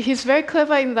he's very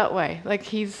clever in that way. Like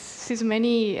he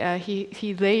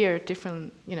layered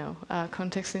different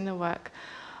contexts in the work,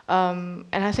 and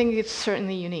I think it's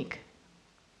certainly unique.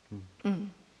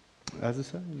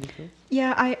 Azusa, any thoughts?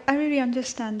 Yeah, I really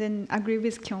understand and agree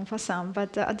with Kyungfa-san,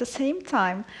 but at the same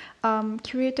time,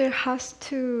 curator has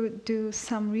to do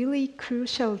some really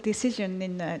crucial decision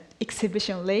in the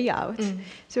exhibition layout.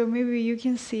 So maybe you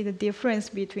can see the difference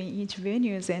between each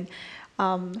venues. And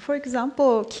for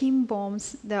example, Kim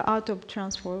Bom's The Art of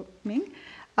Transforming,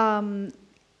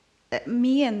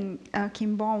 me and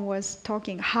Kim Bom was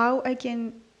talking how I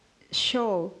can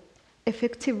show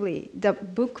effectively the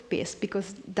book piece,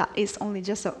 because that is only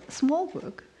just a small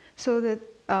book, so that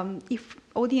if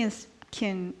audience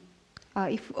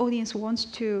wants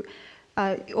to,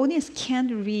 audience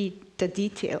can read the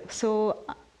detail. So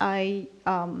I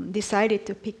decided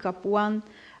to pick up one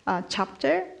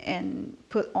chapter and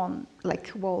put on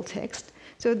like wall text.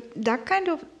 So that kind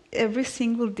of every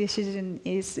single decision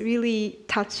is really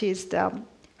touches the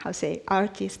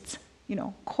artist's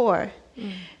core.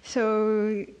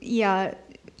 So yeah,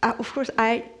 of course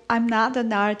I'm not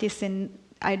an artist and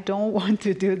I don't want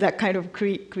to do that kind of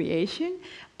creation,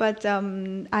 but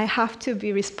I have to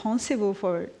be responsible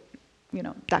for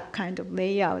that kind of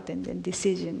layout and then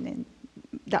decision, and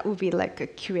that would be like a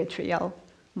curatorial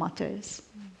matters.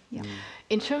 Yeah.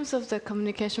 In terms of the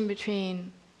communication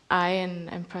between I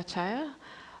and Prachaya,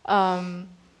 I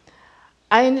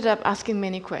ended up asking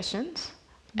many questions.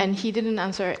 And he didn't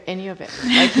answer any of it.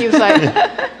 Like he was like,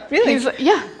 really?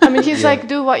 Yeah. I mean, he's like,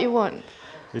 do what you want.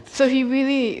 So he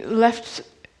really left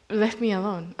me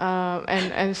alone,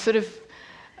 and sort of,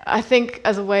 I think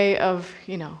as a way of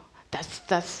that's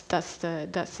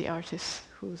the artist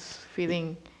who's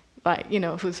feeling like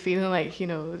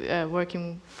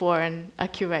working for a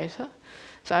curator.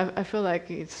 So I feel like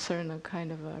it's certain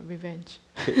kind of a revenge.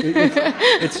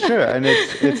 It's true, and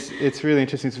it's really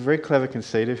interesting. It's a very clever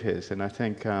conceit of his, and I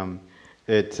think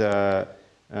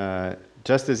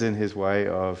just as in his way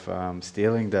of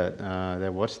stealing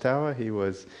that watchtower, he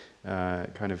was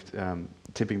kind of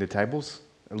tipping the tables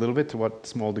a little bit to what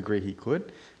small degree he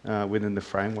could within the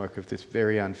framework of this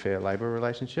very unfair labour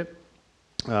relationship.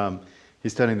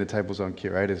 he's turning the tables on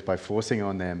curators by forcing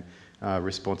on them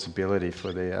responsibility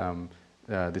for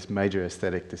this major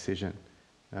aesthetic decision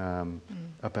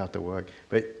about the work.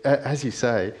 But as you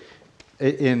say,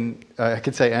 I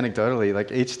could say anecdotally,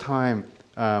 like each time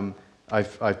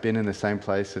I've been in the same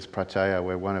place as Prachaya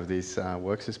where one of these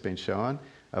works has been shown,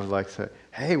 I've like said,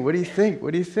 hey, what do you think?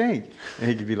 What do you think? And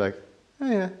he could be like, oh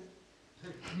yeah.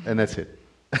 And that's it.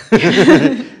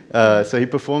 So he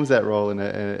performs that role in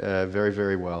very,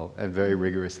 very well and very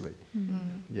rigorously.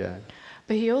 Yeah.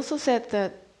 But he also said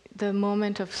that the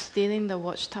moment of stealing the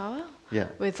watchtower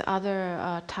with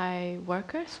other Thai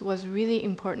workers was really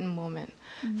important moment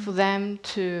for them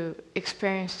to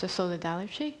experience the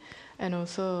solidarity and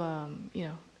also,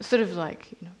 sort of like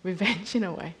revenge in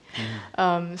a way.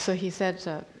 So he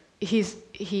said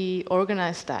he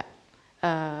organized that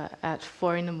at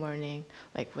 4 in the morning,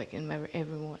 like waking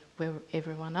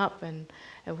everyone up, and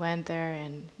I went there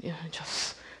and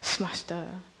just smashed the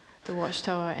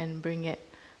watchtower and bring it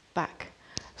back.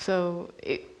 So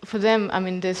for them, I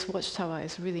mean, this watchtower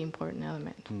is a really important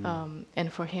element,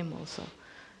 and for him also.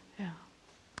 Yeah.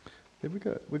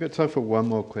 We got time for one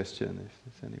more question,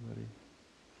 if there's anybody.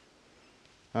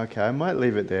 Okay, I might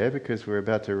leave it there because we're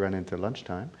about to run into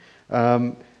lunchtime.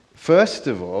 First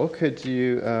of all, could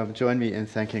you join me in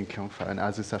thanking Kyungfa and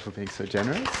Azusa for being so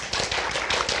generous?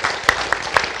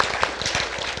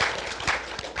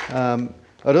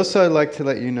 I'd also like to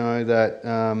let you know that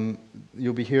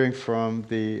you'll be hearing from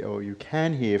you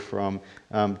can hear from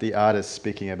the artists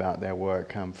speaking about their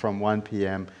work from 1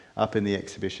 p.m. up in the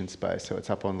exhibition space. So it's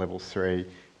up on level 3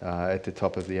 at the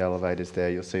top of the elevators there.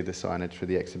 You'll see the signage for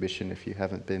the exhibition if you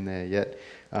haven't been there yet.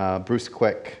 Bruce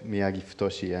Kwek, Miyagi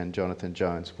Futoshi and Jonathan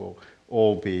Jones will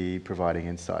all be providing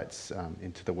insights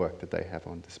into the work that they have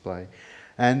on display.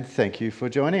 And thank you for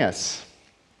joining us.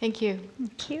 Thank you.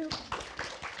 Thank you.